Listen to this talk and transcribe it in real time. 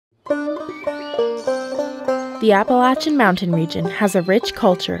The Appalachian mountain region has a rich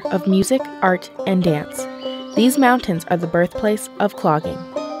culture of music, art, and dance. These mountains are the birthplace of clogging.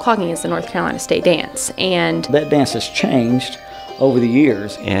 Clogging is the North Carolina state dance, and that dance has changed over the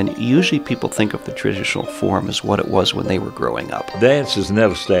years. And usually people think of the traditional form as what it was when they were growing up. Dance is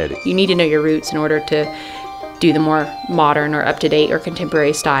never static. you need to know your roots in order to do the more modern or up-to-date or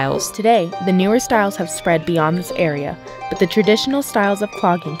contemporary styles. Today, the newer styles have spread beyond this area, but the traditional styles of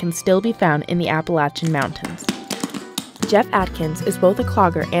clogging can still be found in the Appalachian Mountains. Jeff Atkins is both a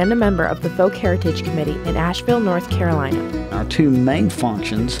clogger and a member of the Folk Heritage Committee in Asheville, North Carolina. Our two main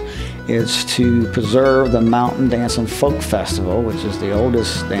functions is to preserve the Mountain Dance and Folk Festival, which is the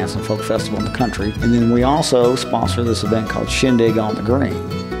oldest dance and folk festival in the country. And then we also sponsor this event called Shindig on the Green.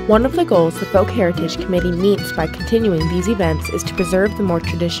 One of the goals the Folk Heritage Committee meets by continuing these events is to preserve the more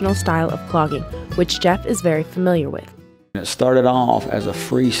traditional style of clogging, which Jeff is very familiar with. It started off as a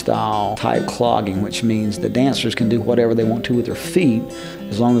freestyle type clogging, which means the dancers can do whatever they want to with their feet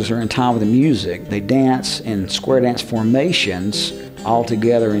as long as they're in time with the music. They dance in square dance formations all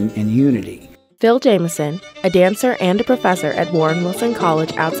together in unity. Phil Jamieson, a dancer and a professor at Warren Wilson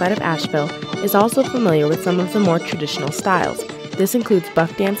College outside of Asheville, is also familiar with some of the more traditional styles. This includes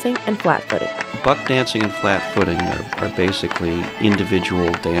buck dancing and flat-footing. Buck dancing and flat footing are basically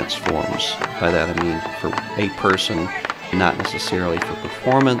individual dance forms. By that I mean for a person, not necessarily for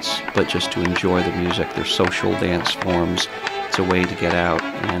performance, but just to enjoy the music. They're social dance forms. It's a way to get out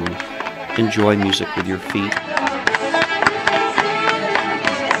and enjoy music with your feet.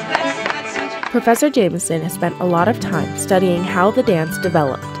 Professor Jamieson has spent a lot of time studying how the dance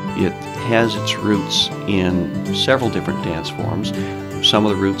developed. It has its roots in several different dance forms. Some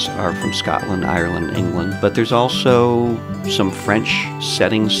of the roots are from Scotland, Ireland, England, but there's also some French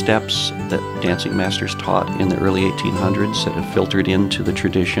setting steps that dancing masters taught in the early 1800s that have filtered into the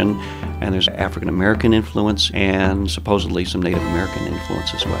tradition, and there's African American influence and supposedly some Native American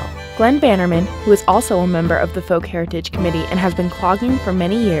influence as well. Glenn Bannerman, who is also a member of the Folk Heritage Committee and has been clogging for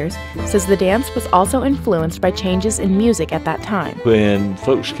many years, says the dance was also influenced by changes in music at that time. When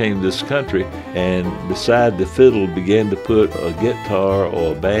folks came to this country and beside the fiddle began to put a guitar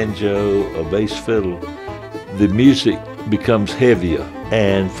or a banjo, a bass fiddle, the music becomes heavier,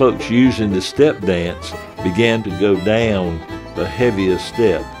 and folks using the step dance began to go down a heavier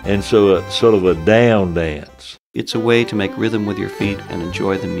step, and so it's sort of a down dance. It's a way to make rhythm with your feet and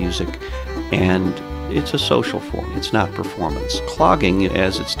enjoy the music, and it's a social form. It's not performance. Clogging,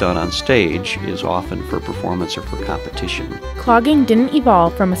 as it's done on stage, is often for performance or for competition. Clogging didn't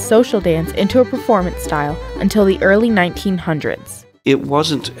evolve from a social dance into a performance style until the early 1900s. It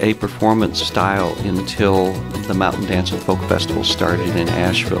wasn't a performance style until the Mountain Dance and Folk Festival started in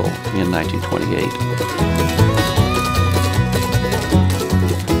Asheville in 1928.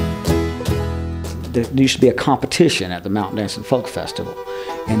 There used to be a competition at the Mountain Dance and Folk Festival,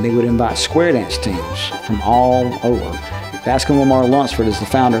 and they would invite square dance teams from all over. Bascom Lamar Lunsford is the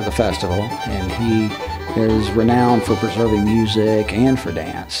founder of the festival, and he is renowned for preserving music and for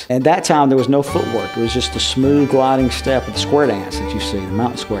dance. At that time, there was no footwork. It was just the smooth gliding step of the square dance that you see, the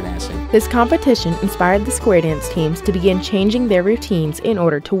mountain square dancing. This competition inspired the square dance teams to begin changing their routines in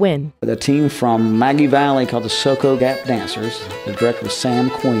order to win. The team from Maggie Valley called the Soco Gap Dancers, the director was Sam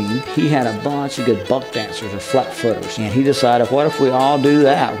Queen. He had a bunch of good buck dancers or flat footers, and he decided, what if we all do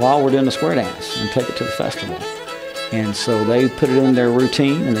that while we're doing the square dance and take it to the festival? And so they put it in their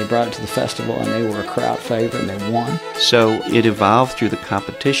routine and they brought it to the festival, and they were a crowd favorite and they won. So it evolved through the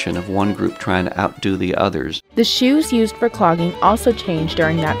competition of one group trying to outdo the others. The shoes used for clogging also changed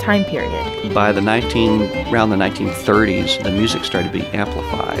during that time period. By around the 1930s, the music started being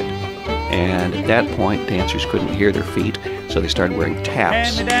amplified. And at that point, dancers couldn't hear their feet, so they started wearing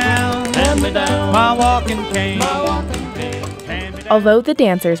taps. Hand me down, my walking cane. Although the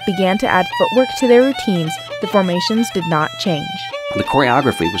dancers began to add footwork to their routines, the formations did not change. The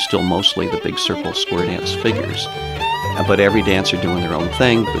choreography was still mostly the big circle square dance figures, but every dancer doing their own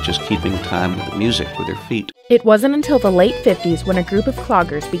thing, but just keeping time with the music with their feet. It wasn't until the late 50s when a group of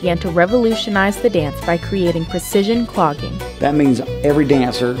cloggers began to revolutionize the dance by creating precision clogging. That means every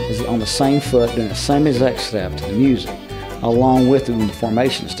dancer is on the same foot, doing the same exact step to the music, along with doing the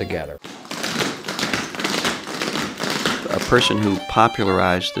formations together. A person who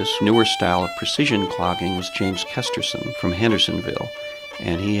popularized this newer style of precision clogging was James Kesterson from Hendersonville,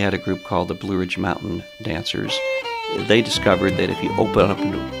 and he had a group called the Blue Ridge Mountain Dancers. They discovered that if you open up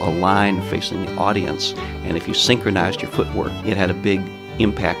a line facing the audience, and if you synchronized your footwork, it had a big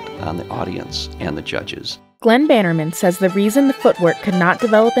impact on the audience and the judges. Glenn Bannerman says the reason the footwork could not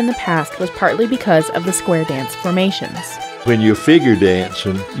develop in the past was partly because of the square dance formations. When you're figure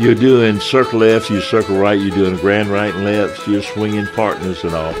dancing, you're doing circle left, you circle right, you're doing grand right and left, you're swinging partners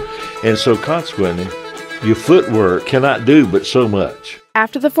and all. And so consequently, your footwork cannot do but so much.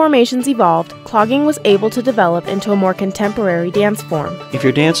 After the formations evolved, clogging was able to develop into a more contemporary dance form. If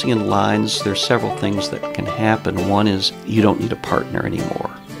you're dancing in lines, there's several things that can happen. One is you don't need a partner anymore.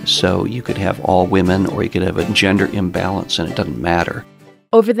 So you could have all women or you could have a gender imbalance and it doesn't matter.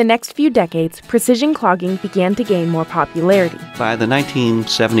 Over the next few decades, precision clogging began to gain more popularity. By the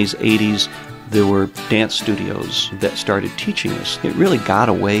 1970s, 80s, there were dance studios that started teaching us. It really got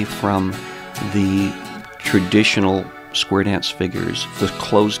away from the traditional square dance figures, the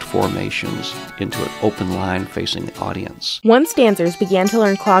closed formations, into an open line facing the audience. Once dancers began to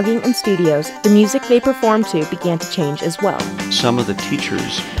learn clogging in studios, the music they performed to began to change as well. Some of the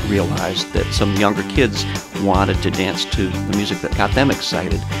teachers realized that some younger kids wanted to dance to the music that got them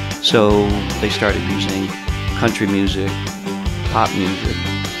excited, so they started using country music, pop music,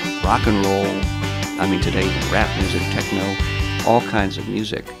 rock and roll, today rap music, techno, all kinds of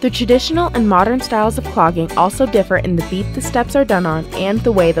music. The traditional and modern styles of clogging also differ in the beat the steps are done on and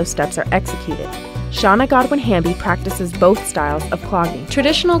the way those steps are executed. Shauna Godwin-Hamby practices both styles of clogging.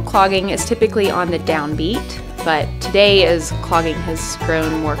 Traditional clogging is typically on the downbeat, but today as clogging has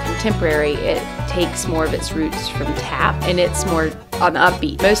grown more contemporary, it takes more of its roots from tap and it's more on the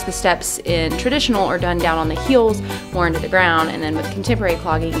upbeat. Most of the steps in traditional are done down on the heels, more into the ground, and then with contemporary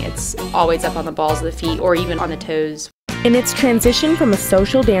clogging, it's always up on the balls of the feet or even on the toes. In its transition from a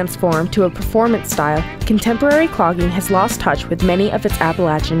social dance form to a performance style, contemporary clogging has lost touch with many of its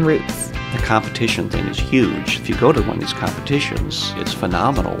Appalachian roots. The competition thing is huge. If you go to one of these competitions, it's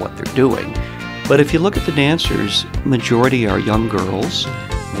phenomenal what they're doing. But if you look at the dancers, majority are young girls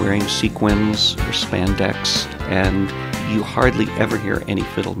wearing sequins or spandex, and you hardly ever hear any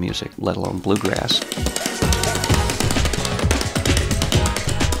fiddle music, let alone bluegrass.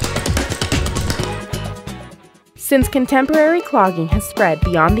 Since contemporary clogging has spread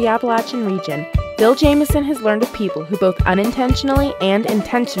beyond the Appalachian region, Bill Jamison has learned of people who both unintentionally and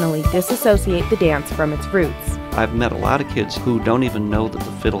intentionally disassociate the dance from its roots. I've met a lot of kids who don't even know that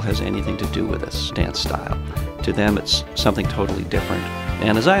the fiddle has anything to do with this dance style. To them, it's something totally different.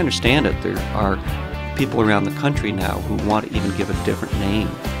 And as I understand it, there are people around the country now who want to even give a different name,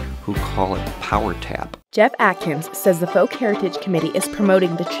 who call it power tap. Jeff Atkins says the Folk Heritage Committee is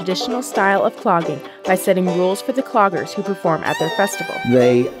promoting the traditional style of clogging by setting rules for the cloggers who perform at their festival.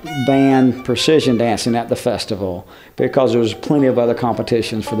 They banned precision dancing at the festival because there was plenty of other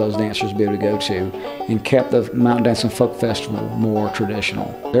competitions for those dancers to be able to go to, and kept the Mountain Dancing Folk Festival more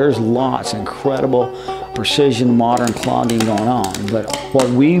traditional. There's lots of incredible precision modern clogging going on, but what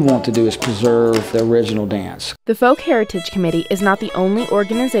we want to do is preserve the original dance. The Folk Heritage Committee is not the only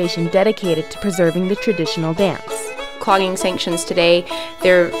organization dedicated to preserving the traditional dance. Clogging sanctions today,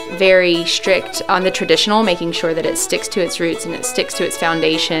 they're very strict on the traditional, making sure that it sticks to its roots and it sticks to its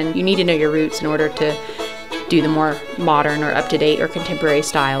foundation. You need to know your roots in order to do the more modern or up-to-date or contemporary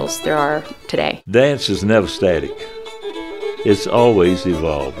styles there are today. Dance is never static. It's always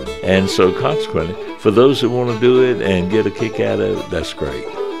evolving. And so consequently, for those that want to do it and get a kick out of it, that's great.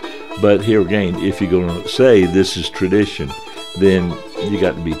 But here again, if you're going to say this is tradition, then you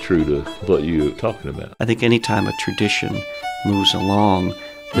got to be true to what you're talking about. I think anytime a tradition moves along,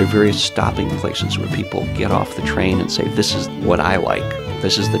 there are various stopping places where people get off the train and say, this is what I like,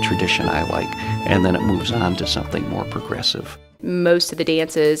 this is the tradition I like, and then it moves on to something more progressive. Most of the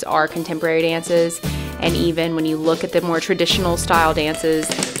dances are contemporary dances, and even when you look at the more traditional style dances,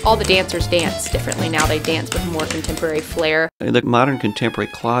 all the dancers dance differently now. They dance with more contemporary flair. The modern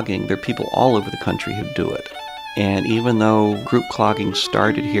contemporary clogging, there are people all over the country who do it. And even though group clogging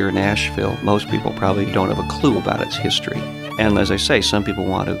started here in Asheville, most people probably don't have a clue about its history. And as I say, some people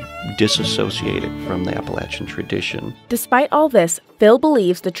want to disassociate it from the Appalachian tradition. Despite all this, Phil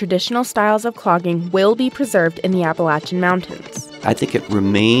believes the traditional styles of clogging will be preserved in the Appalachian Mountains. I think it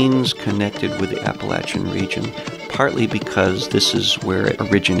remains connected with the Appalachian region, partly because this is where it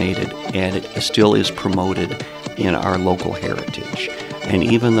originated and it still is promoted in our local heritage. And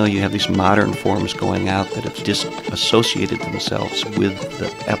even though you have these modern forms going out that have disassociated themselves with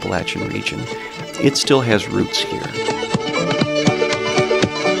the Appalachian region, it still has roots here.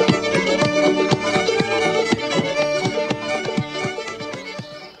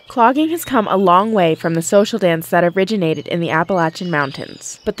 Clogging has come a long way from the social dance that originated in the Appalachian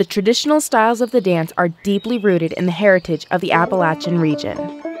Mountains, but the traditional styles of the dance are deeply rooted in the heritage of the Appalachian region.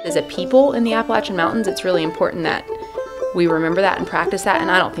 As a people in the Appalachian Mountains, it's really important that we remember that and practice that, and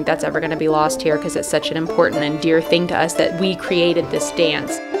I don't think that's ever going to be lost here because it's such an important and dear thing to us that we created this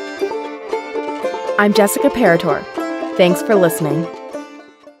dance. I'm Jessica Paratore. Thanks for listening.